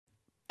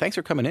Thanks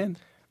for coming in.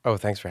 Oh,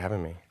 thanks for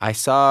having me. I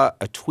saw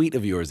a tweet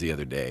of yours the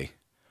other day,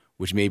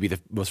 which may be the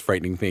most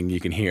frightening thing you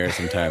can hear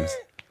sometimes.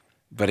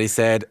 But he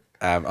said,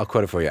 I'll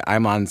quote it for you,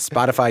 "I'm on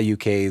Spotify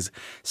UK's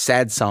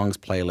sad songs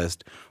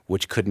playlist,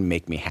 which couldn't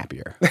make me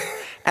happier."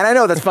 And I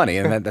know that's funny,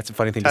 and that's a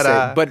funny thing to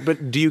say.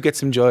 But do you get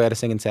some joy out of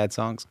singing sad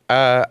songs?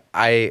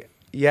 I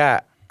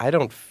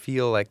don't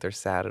feel like they're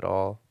sad at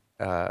all.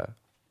 I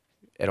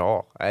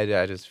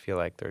just feel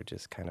like they're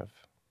just kind of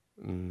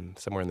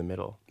somewhere in the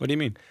middle. What do you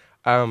mean?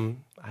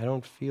 I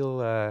don't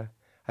feel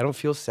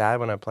sad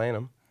when I'm playing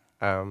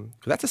them.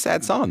 That's a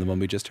sad song, the one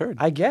we just heard.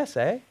 I guess,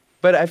 eh?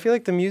 But I feel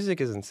like the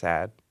music isn't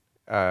sad,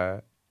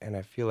 and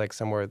I feel like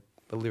somewhere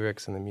the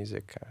lyrics and the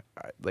music,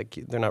 like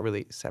they're not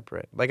really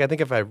separate. Like I think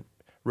if I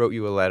wrote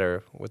you a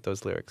letter with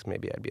those lyrics,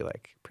 maybe I'd be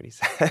like pretty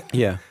sad.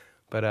 Yeah.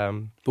 But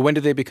when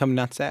did they become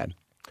not sad?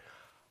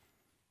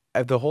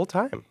 The whole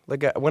time.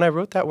 Like when I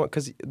wrote that one,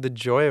 because the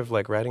joy of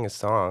like writing a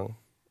song,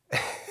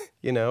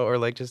 you know, or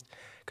like just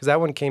because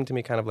that one came to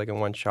me kind of like in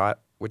one shot,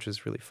 which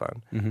was really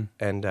fun. Mm-hmm.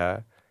 And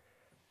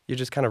you're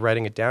just kind of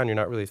writing it down. You're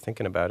not really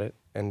thinking about it.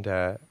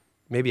 And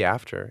maybe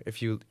after,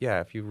 if you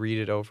read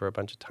it over a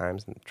bunch of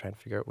times and try and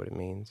figure out what it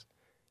means,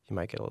 you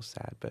might get a little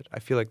sad. But I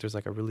feel like there's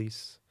like a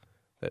release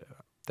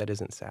that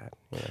isn't sad.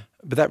 You know?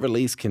 But that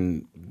release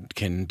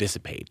can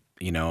dissipate.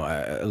 You know,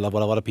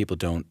 what a lot of people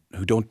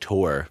who don't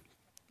tour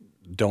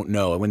don't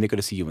know. When they go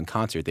to see you in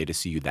concert, they just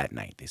see you that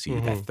night. They see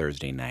you that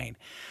Thursday night.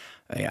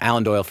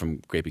 Alan Doyle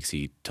from Great Big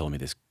Sea told me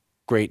this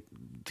great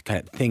kind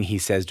of thing he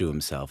says to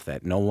himself,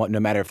 that no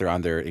matter if they're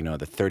on their,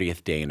 the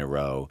 30th day in a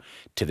row,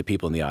 to the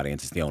people in the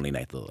audience, it's the only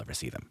night they'll ever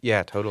see them.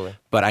 Yeah, totally.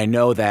 But I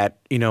know that,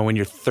 when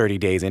you're 30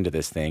 days into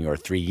this thing or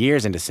 3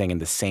 years into singing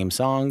the same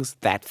songs,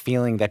 that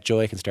feeling, that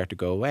joy can start to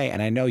go away.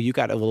 And I know you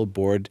got a little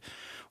bored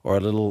or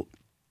a little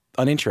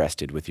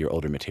uninterested with your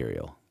older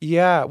material.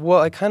 Yeah,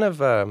 well, I kind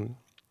of,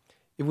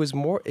 it was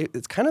more,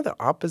 it's kind of the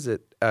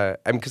opposite.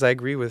 Because I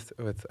agree with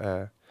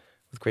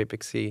Great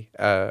Big Sea,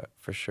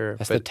 for sure.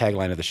 That's the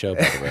tagline of the show,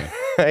 by the way.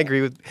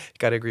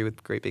 Gotta agree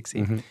with Great Big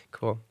Sea. Mm-hmm.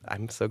 Cool.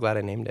 I'm so glad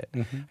I named it.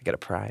 Mm-hmm. I got a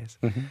prize.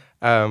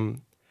 Mm-hmm.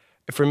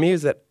 For me,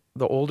 is that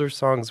the older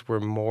songs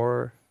were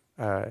more,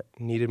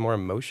 needed more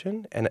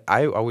emotion. And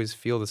I always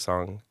feel the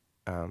song,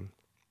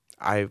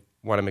 I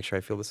want to make sure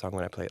I feel the song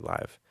when I play it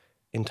live,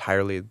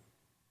 entirely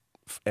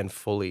and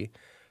fully.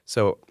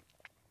 So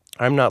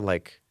I'm not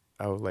like,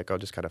 I'll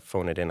just kind of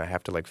phone it in. I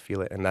have to like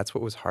feel it. And that's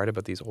what was hard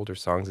about these older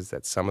songs, is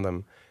that some of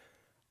them,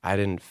 I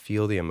didn't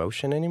feel the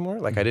emotion anymore.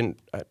 Like I didn't,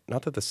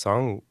 not that the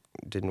song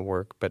didn't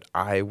work, but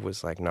I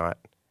was like not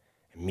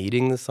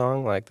meeting the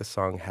song. Like the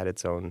song had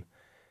its own,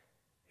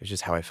 it was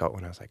just how I felt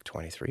when I was like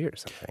 23 or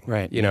something.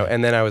 Right. You know,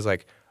 and then I was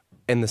like,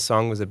 and the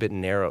song was a bit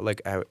narrow.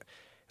 Like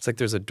it's like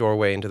there's a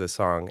doorway into the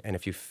song, and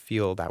if you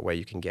feel that way,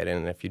 you can get in.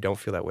 And if you don't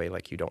feel that way,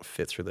 like you don't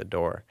fit through the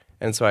door.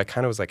 And so I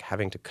kind of was like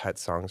having to cut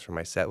songs from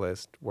my set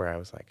list where I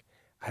was like,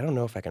 I don't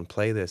know if I can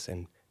play this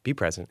and be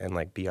present and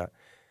like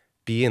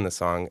be in the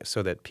song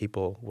so that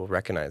people will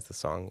recognize the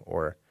song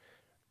or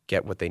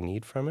get what they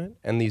need from it.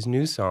 And these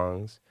new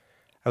songs,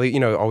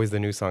 always the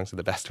new songs are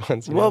the best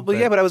ones. But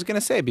I was going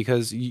to say,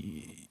 because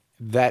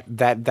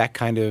that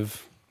kind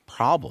of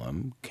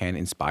problem can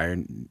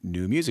inspire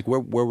new music.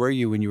 Where were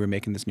you when you were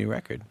making this new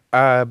record?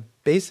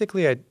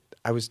 Basically,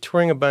 I was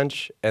touring a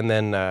bunch, and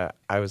then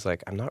I was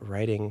like, I'm not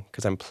writing,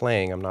 because I'm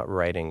playing, I'm not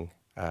writing.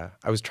 I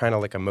was trying to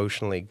like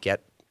emotionally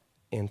get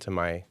into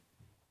my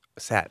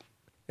set.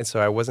 And so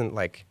I wasn't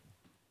like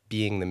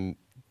being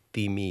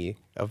the me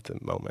of the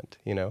moment,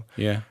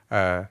 Yeah.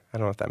 I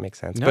don't know if that makes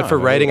sense. No, but for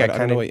writing,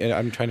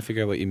 I'm trying to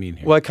figure out what you mean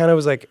here. Well, I kind of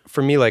was like,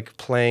 for me, like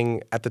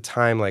playing at the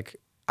time, like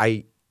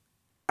I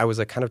was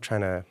like kind of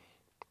trying to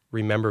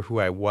remember who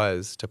I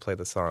was to play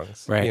the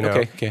songs. Right.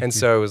 Okay. And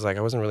so it was like,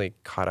 I wasn't really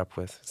caught up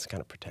with, it's kind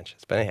of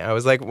pretentious, but anyhow, I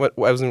was like, I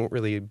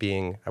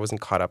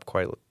wasn't caught up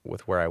quite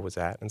with where I was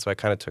at. And so I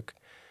kind of took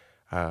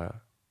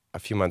a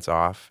few months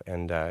off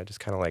and just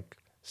kind of like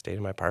stayed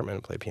in my apartment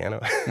and played piano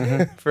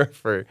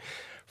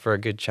for a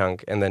good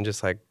chunk, and then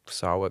just like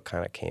saw what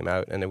kind of came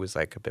out, and it was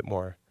like a bit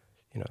more,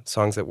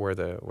 songs that where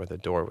the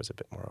door was a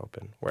bit more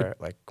open, where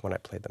like when I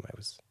played them,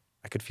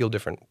 I could feel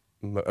different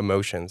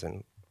emotions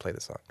and play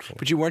the song.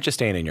 But you weren't just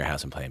staying in your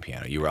house and playing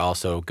piano. You were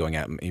also going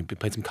out and you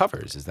played some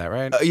covers. Is that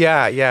right?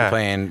 Yeah. You're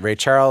playing Ray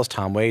Charles,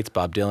 Tom Waits,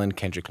 Bob Dylan,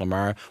 Kendrick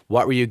Lamar.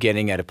 What were you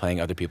getting out of playing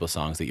other people's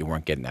songs that you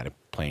weren't getting out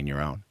of playing your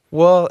own?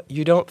 Well,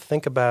 you don't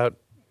think about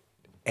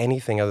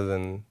anything other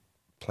than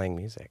playing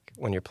music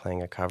when you're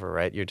playing a cover,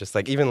 right? You're just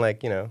like, even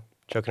like,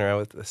 joking around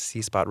with the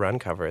C Spot Run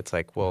cover. It's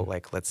like, well,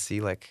 like, let's see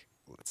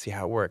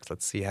how it works.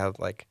 Let's see how,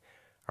 like,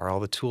 are all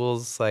the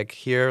tools like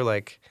here?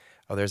 Like,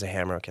 oh, there's a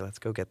hammer. Okay, let's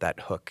go get that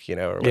hook,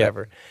 or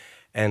whatever.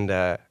 Yeah. And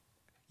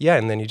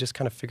and then you just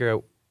kind of figure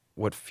out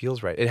what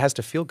feels right. It has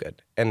to feel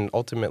good. And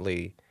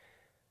ultimately,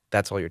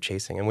 that's all you're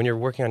chasing. And when you're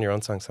working on your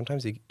own song,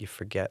 sometimes you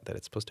forget that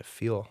it's supposed to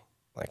feel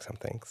like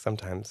something.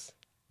 Sometimes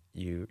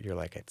you're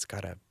like, it's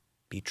got to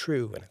be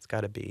true, and it's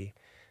got to be,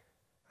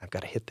 I've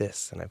got to hit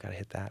this and I've got to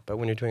hit that. But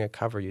when you're doing a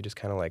cover, you just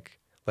kind of like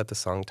let the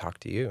song talk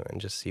to you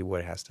and just see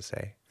what it has to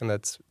say. And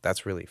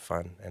that's really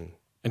fun and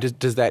And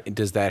does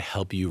that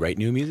help you write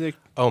new music?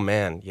 Oh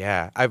man,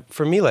 yeah.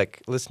 For me,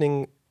 like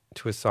listening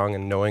to a song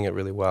and knowing it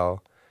really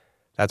well,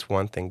 that's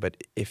one thing.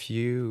 But if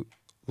you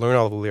learn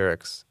all the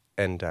lyrics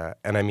and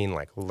I mean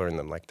like learn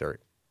them, like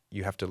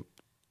you have to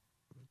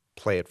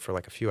play it for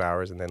like a few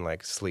hours and then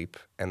like sleep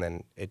and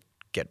then it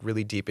get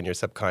really deep in your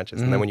subconscious.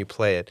 And then when you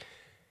play it,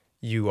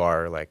 you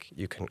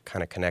can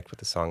kind of connect with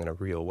the song in a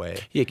real way.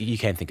 Yeah, you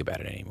can't think about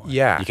it anymore.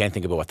 Yeah. You can't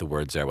think about what the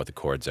words are, what the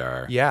chords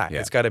are. Yeah.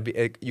 It's got to be,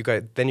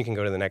 then you can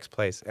go to the next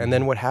place. And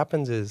then what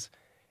happens is,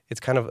 it's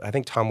kind of, I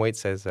think Tom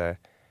Waits says,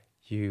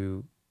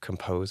 you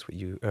compose what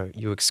you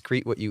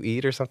excrete what you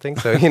eat or something.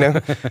 So,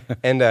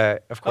 and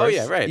of course. Oh,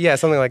 yeah, right. Yeah,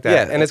 something like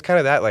that. Yeah. And it's kind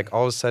of that, like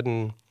all of a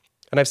sudden,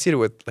 and I've seen it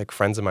with like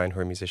friends of mine who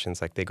are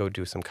musicians, like they go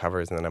do some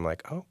covers and then I'm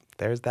like, oh,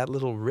 there's that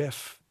little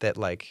riff that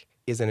like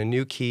is in a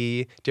new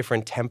key,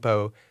 different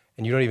tempo,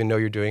 and you don't even know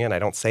you're doing it. And I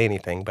don't say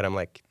anything, but I'm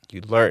like, you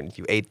learned,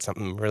 you ate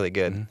something really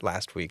good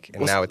last week,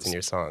 and now it's in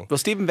your song. Well,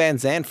 Stephen Van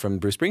Zandt from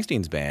Bruce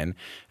Springsteen's band,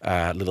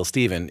 Little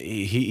Steven,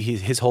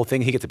 his whole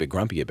thing, he gets a bit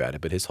grumpy about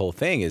it, but his whole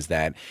thing is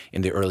that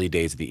in the early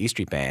days of the E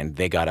Street Band,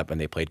 they got up and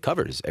they played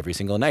covers every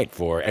single night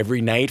for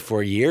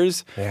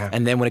years. Yeah.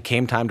 And then when it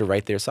came time to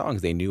write their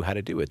songs, they knew how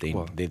to do it.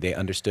 They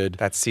understood.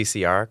 That's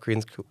CCR.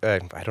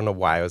 I don't know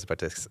why I was about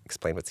to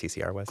explain what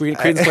CCR was.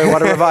 Creedence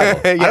Clearwater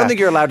Revival. Yeah. I don't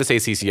think you're allowed to say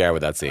CCR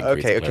without saying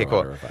Okay, Creedence cool.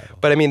 Clearwater Revival.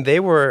 But I mean, they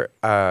were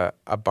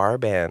a bar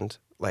band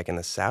like in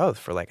the South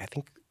for like, I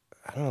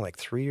don't know, like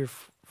 3 or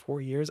 4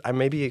 years. I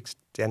may be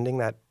extending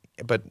that,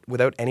 but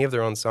without any of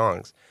their own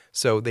songs.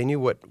 So they knew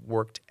what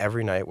worked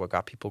every night, what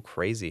got people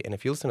crazy. And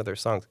if you listen to their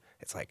songs,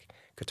 it's like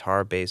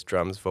guitar, bass,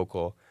 drums,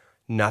 vocal,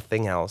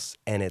 nothing else.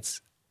 And it's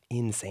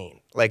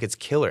insane. Like it's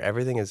killer.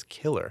 Everything is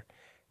killer.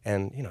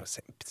 And,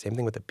 same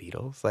thing with the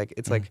Beatles. Like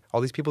it's like all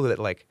these people that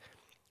like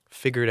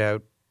figured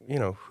out,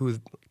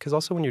 because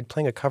also when you're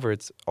playing a cover,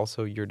 it's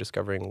also you're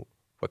discovering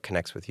what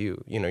connects with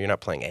you. You're not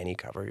playing any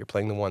cover. You're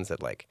playing the ones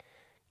that like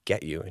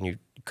get you, and you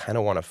kind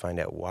of want to find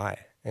out why.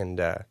 And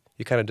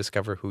you kind of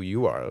discover who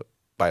you are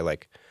by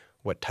like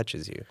what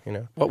touches you.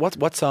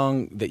 What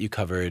song that you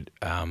covered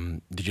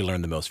did you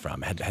learn the most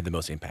from? Had the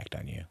most impact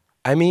on you?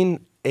 I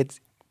mean,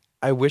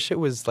 I wish it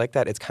was like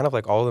that. It's kind of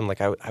like all of them.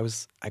 Like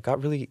I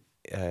got really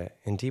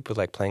in deep with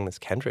like playing this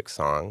Kendrick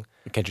song.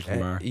 Kendrick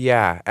Lamar.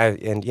 Yeah,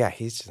 and yeah,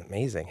 he's just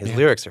amazing. His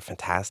lyrics are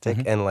fantastic,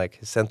 and like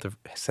his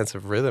sense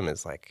of rhythm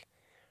is like,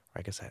 or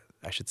I guess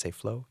I should say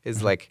flow,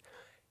 is like,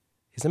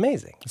 is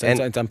amazing.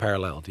 It's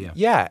unparalleled, yeah.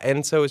 Yeah,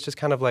 and so it's just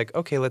kind of like,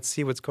 okay, let's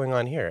see what's going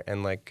on here.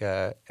 And like,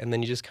 and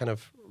then you just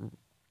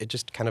it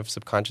just kind of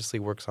subconsciously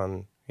works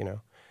on,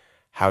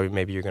 how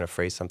maybe you're going to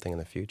phrase something in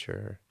the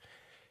future.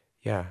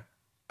 Yeah.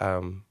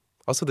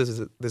 Also,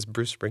 there's this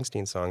Bruce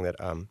Springsteen song that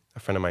a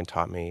friend of mine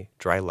taught me,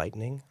 Dry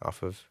Lightning,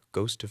 off of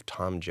Ghost of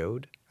Tom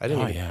Joad. I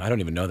don't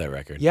even know that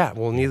record. Yeah,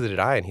 well, neither did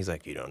I. And he's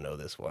like, you don't know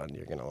this one,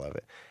 you're going to love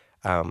it.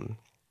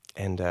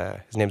 And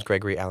his name's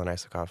Gregory Alan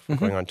Isakov,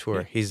 going on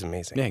tour. Yeah. He's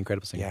amazing. Yeah,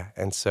 incredible singer. Yeah,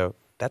 and so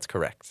that's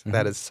correct.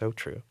 That is so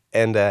true.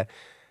 And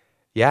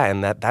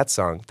and that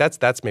song,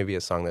 that's maybe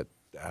a song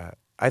that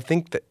I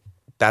think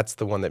that's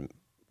the one that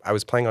I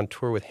was playing on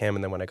tour with him,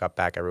 and then when I got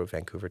back, I wrote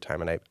Vancouver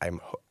Time, and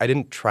I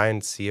didn't try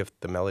and see if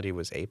the melody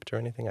was aped or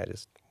anything. I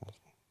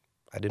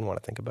didn't want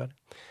to think about it.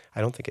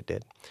 I don't think it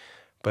did,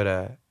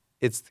 but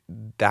it's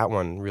that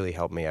one really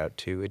helped me out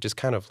too. It just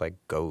kind of like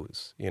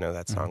goes,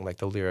 that song, like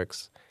the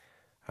lyrics.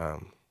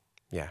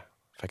 Yeah,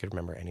 if I could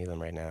remember any of them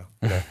right now.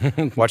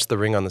 Watch the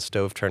ring on the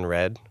stove turn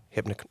red,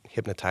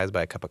 hypnotized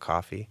by a cup of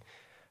coffee,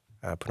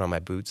 put on my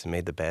boots and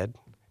made the bed.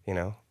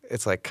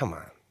 It's like, come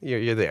on.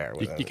 You're there.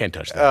 You can't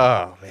touch that.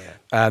 Oh,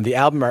 man. The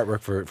album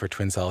artwork for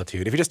Twin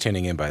Solitude, if you're just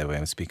tuning in, by the way,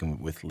 I'm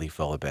speaking with Leif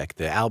Vollebekk.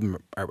 The album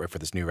artwork for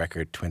this new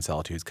record, Twin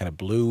Solitude, is kind of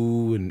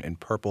blue and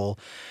purple,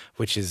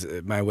 which is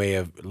my way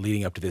of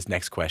leading up to this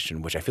next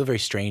question, which I feel very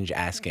strange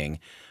asking,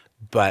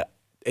 but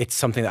it's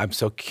something that I'm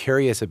so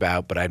curious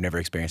about, but I've never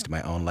experienced in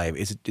my own life.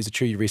 Is it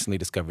true you recently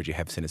discovered you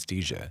have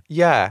synesthesia?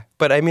 Yeah,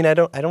 but I mean, I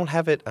don't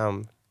have it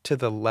to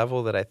the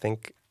level that I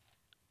think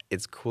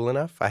it's cool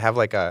enough. I have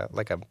like a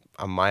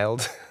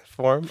mild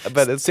form,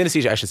 but it's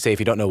synesthesia, I should say, if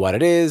you don't know what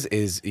it is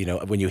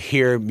when you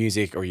hear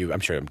music, or I'm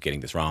sure I'm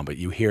getting this wrong, but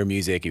you hear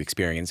music, you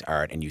experience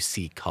art, and you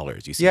see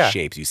colors, you see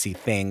shapes, you see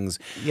things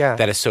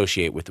that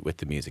associate with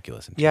the music you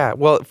listen to. Yeah,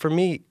 well, for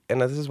me,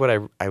 and this is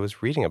what I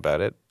was reading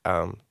about it,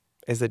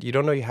 is that you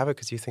don't know you have it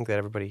because you think that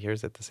everybody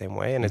hears it the same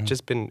way. And it's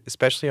just been,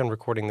 especially on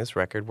recording this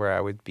record, where I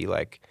would be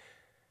like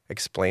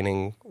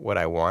explaining what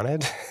I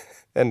wanted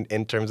and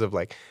in terms of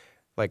like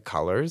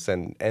colors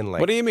and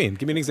like. What do you mean?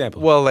 Give me an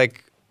example. Well,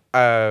 like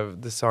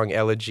the song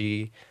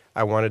Elegy,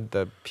 I wanted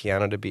the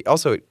piano to be,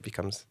 also it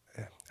becomes,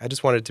 I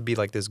just wanted it to be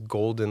like this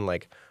golden,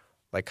 like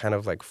kind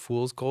of like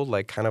fool's gold,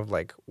 like kind of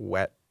like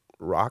wet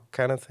rock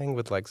kind of thing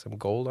with like some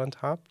gold on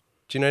top.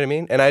 Do you know what I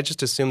mean? And I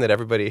just assume that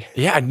everybody.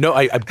 Yeah, no,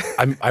 I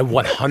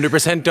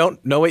 100%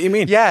 don't know what you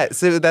mean. Yeah,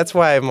 so that's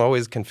why I'm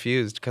always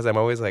confused, because I'm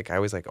always like,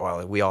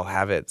 well, we all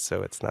have it,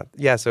 so it's not.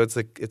 Yeah, so it's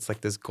like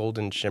this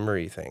golden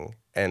shimmery thing,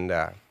 and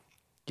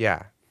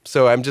yeah,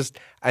 So I'm just,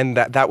 and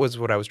that was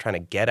what I was trying to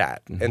get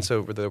at. And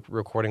so the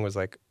recording was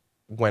like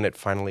when it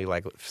finally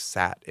like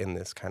sat in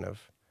this kind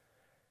of,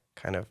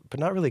 but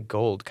not really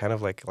gold, kind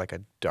of like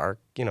a dark,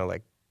 you know,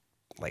 like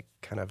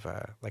kind of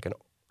like an,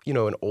 you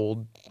know, an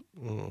old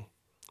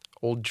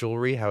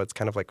jewelry, how it's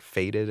kind of like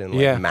faded and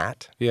like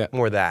matte. Yeah,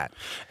 more that.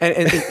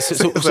 And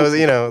so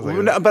you know, like,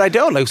 no, but I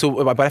don't like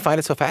so. But I find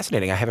it so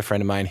fascinating. I have a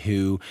friend of mine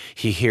who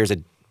he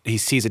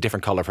sees a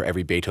different color for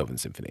every Beethoven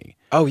symphony.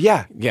 Oh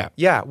yeah, yeah,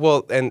 yeah.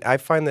 Well, and I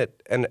find that,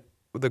 and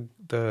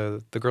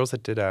the girls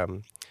that did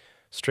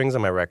strings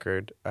on my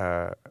record,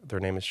 their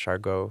name is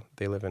Chargot.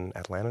 They live in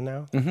Atlanta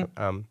now.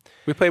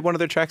 We played one of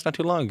their tracks not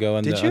too long ago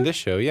on this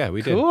show. Yeah,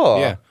 we did. Cool.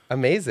 Yeah,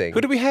 amazing. Who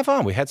did we have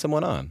on? We had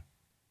someone on.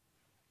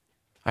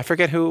 I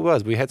forget who it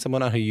was. We had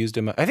someone on who used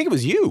him. I think it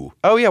was you.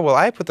 Oh yeah, well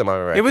I put them on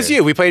my record. It was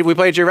you. We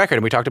played your record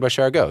and we talked about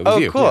Chargot. It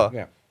was you. Cool.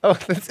 Yeah. Oh,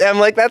 I'm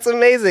like, that's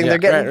amazing. They're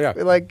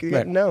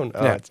getting known.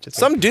 Oh, it's just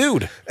some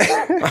dude,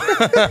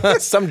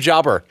 some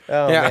jobber.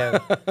 Oh man,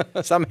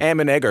 some ham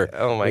and egger.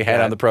 Oh my we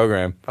had on the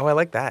program. Oh, I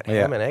like that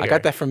ham and egger. I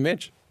got that from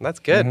Mitch. That's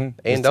good.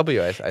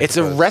 A&W. It's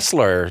a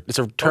wrestler. It's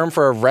a term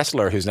for a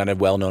wrestler who's not a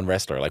well-known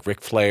wrestler. Like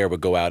Ric Flair would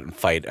go out and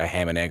fight a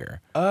ham and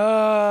egger.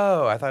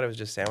 Oh, I thought it was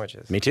just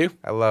sandwiches. Me too.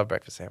 I love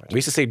breakfast sandwiches. We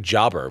used to say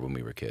jobber when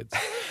we were kids.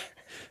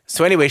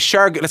 So anyway,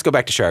 Chargot. Let's go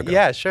back to Chargot.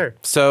 Yeah, sure.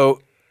 So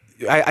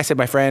I said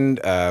my friend,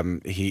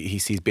 he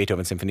sees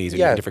Beethoven symphonies in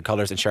different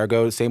colors, and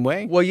Chargot the same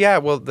way? Well, yeah.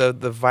 Well, the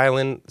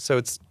violin, so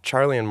it's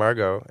Charlie and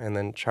Margot, and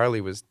then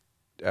Charlie was,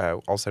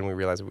 all of a sudden we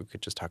realized that we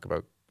could just talk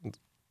about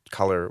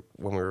color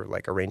when we were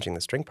like arranging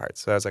the string parts.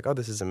 So I was like, oh,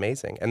 this is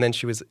amazing. And then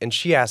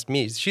she asked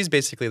me, she's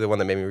basically the one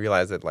that made me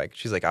realize that like,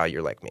 she's like, oh,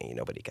 you're like me,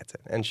 nobody gets it.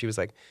 And she was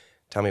like,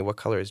 tell me, what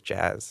color is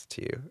jazz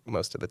to you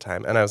most of the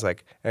time? And I was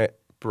like,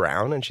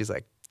 brown. And she's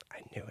like, I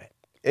knew it.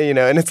 You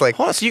know, and it's like,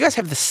 oh, so you guys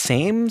have the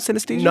same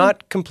synesthesia?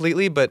 Not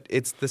completely, but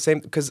it's the same.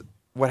 Because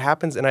what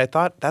happens, and I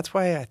thought, that's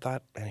why I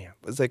thought, anyhow,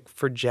 it was like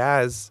for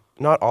jazz,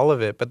 not all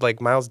of it, but like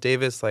Miles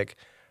Davis, like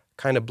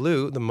kind of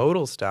blue, the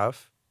modal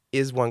stuff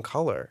is one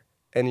color.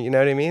 And you know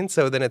what I mean?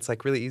 So then it's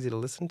like really easy to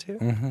listen to.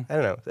 I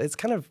don't know. It's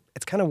kind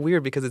of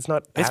weird because it's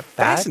not that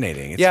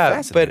fascinating. It's yeah,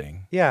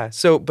 fascinating.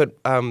 But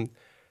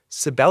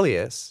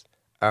Sibelius,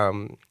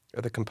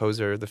 the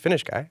composer, the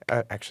Finnish guy,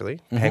 actually,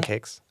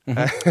 Pancakes.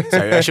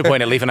 Sorry, I should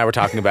point out, Leif and I were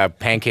talking about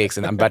pancakes,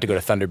 and I'm about to go to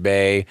Thunder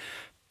Bay.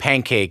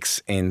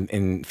 Pancakes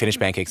in Finnish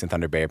pancakes in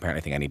Thunder Bay. Apparently,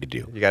 I think I need to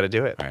do. You got to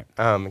do it. All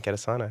right. Get a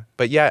sauna.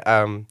 But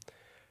yeah,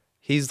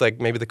 he's like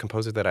maybe the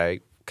composer that I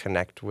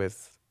connect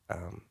with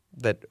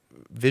that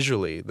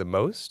visually the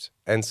most.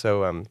 And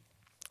so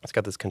it's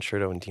got this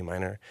concerto in D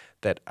minor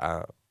that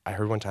I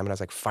heard one time, and I was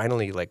like,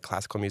 finally, like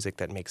classical music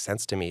that makes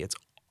sense to me. It's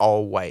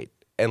all white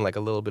and like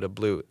a little bit of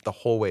blue the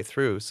whole way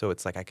through, so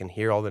it's like I can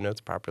hear all the notes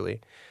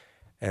properly.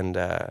 And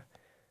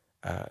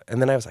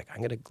then I was like,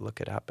 I'm gonna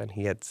look it up, and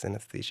he had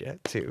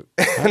synesthesia too.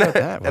 How about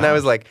that? Wow. And I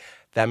was like,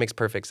 that makes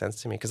perfect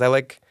sense to me because I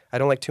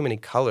don't like too many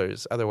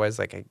colors. Otherwise,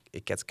 like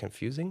it gets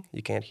confusing.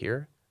 You can't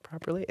hear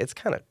properly. It's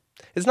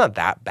not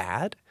that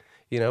bad,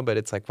 you know. But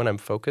it's like when I'm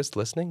focused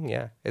listening,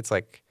 yeah, it's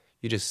like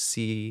you just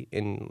see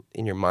in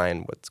your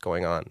mind what's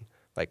going on,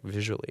 like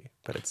visually,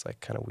 but it's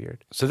like kind of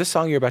weird. So this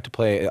song you're about to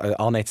play,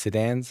 All Night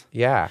Sedans?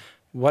 Yeah.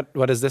 What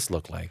does this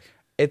look like?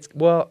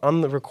 Well,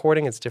 on the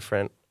recording it's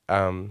different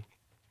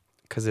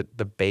because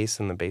the bass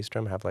and the bass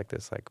drum have like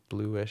this like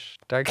bluish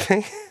dark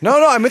thing.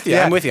 No, I'm with you.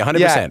 Yeah. I'm with you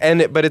 100%.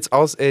 Yeah, but it's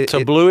also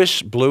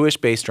bluish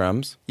bass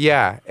drums.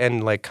 Yeah,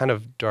 and like kind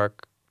of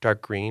dark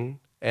green,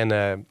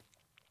 and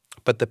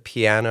but the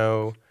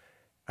piano,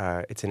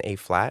 it's an A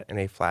flat, and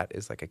A flat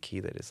is like a key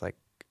that is like.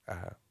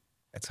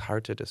 It's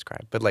hard to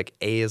describe, but like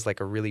A is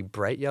like a really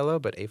bright yellow,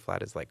 but A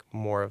flat is like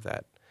more of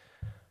that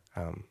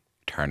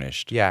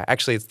tarnished. Yeah,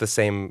 actually, it's the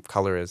same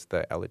color as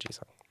the Elegy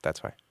song.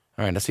 That's why.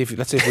 All right, let's see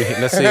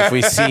if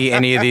we see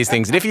any of these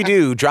things, and if you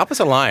do, drop us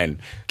a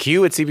line.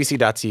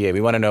 q@cbc.ca.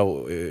 We want to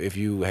know if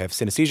you have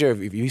synesthesia,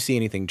 if you see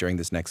anything during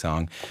this next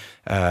song.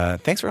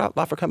 Thanks a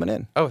lot for coming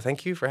in. Oh,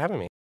 thank you for having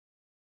me.